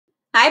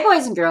Hi,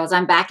 boys and girls.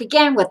 I'm back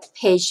again with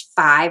page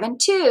 5 and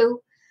 2.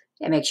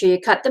 And make sure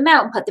you cut them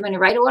out and put them in the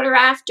right order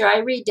after I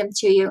read them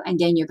to you, and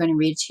then you're going to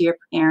read it to your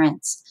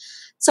parents.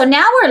 So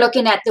now we're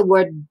looking at the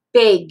word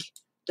big.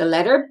 The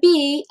letter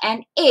B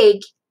and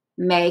ig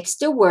makes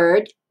the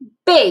word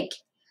big.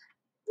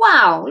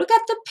 Wow, look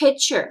at the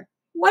picture.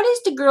 What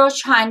is the girl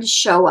trying to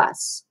show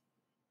us?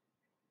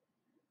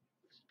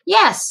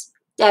 Yes,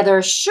 that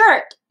her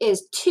shirt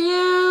is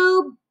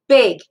too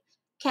big.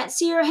 Can't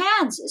see her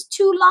hands. It's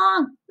too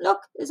long. Look,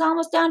 it's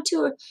almost down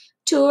to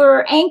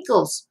her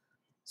ankles.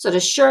 So the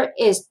shirt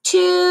is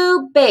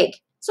too big.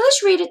 So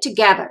let's read it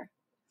together.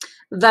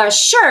 The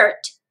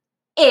shirt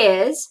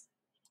is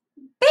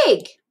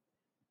big.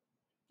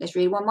 Let's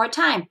read one more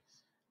time.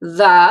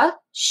 The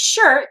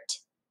shirt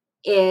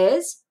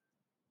is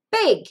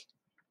big.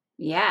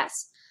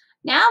 Yes.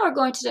 Now we're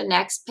going to the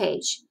next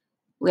page.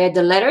 We have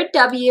the letter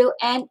W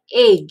and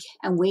ig,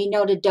 and we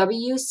know the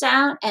W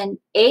sound and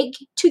ig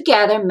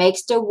together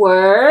makes the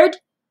word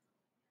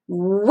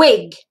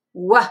wig.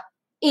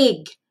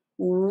 Ig,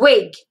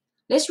 wig.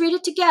 Let's read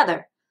it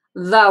together.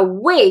 The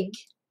wig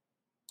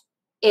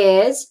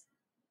is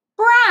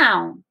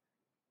brown.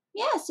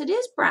 Yes, it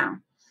is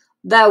brown.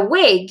 The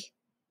wig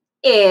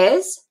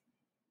is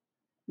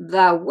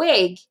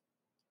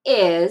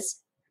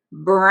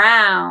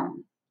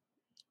brown,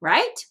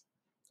 right?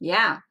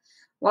 Yeah.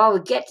 Well,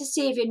 we get to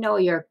see if you know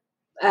your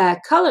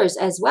colors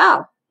as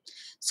well.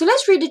 So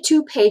let's read the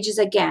 2 pages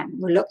again.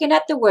 We're looking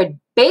at the word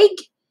big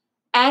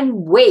and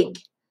wig.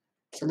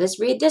 So let's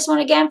read this one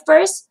again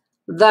first.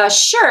 The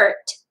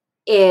shirt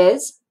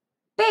is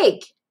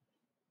big.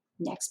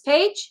 Next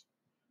page.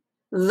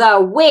 The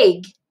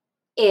wig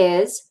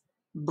is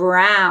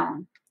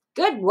brown.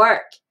 Good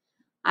work.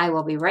 I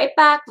will be right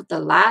back with the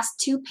last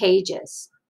 2 pages.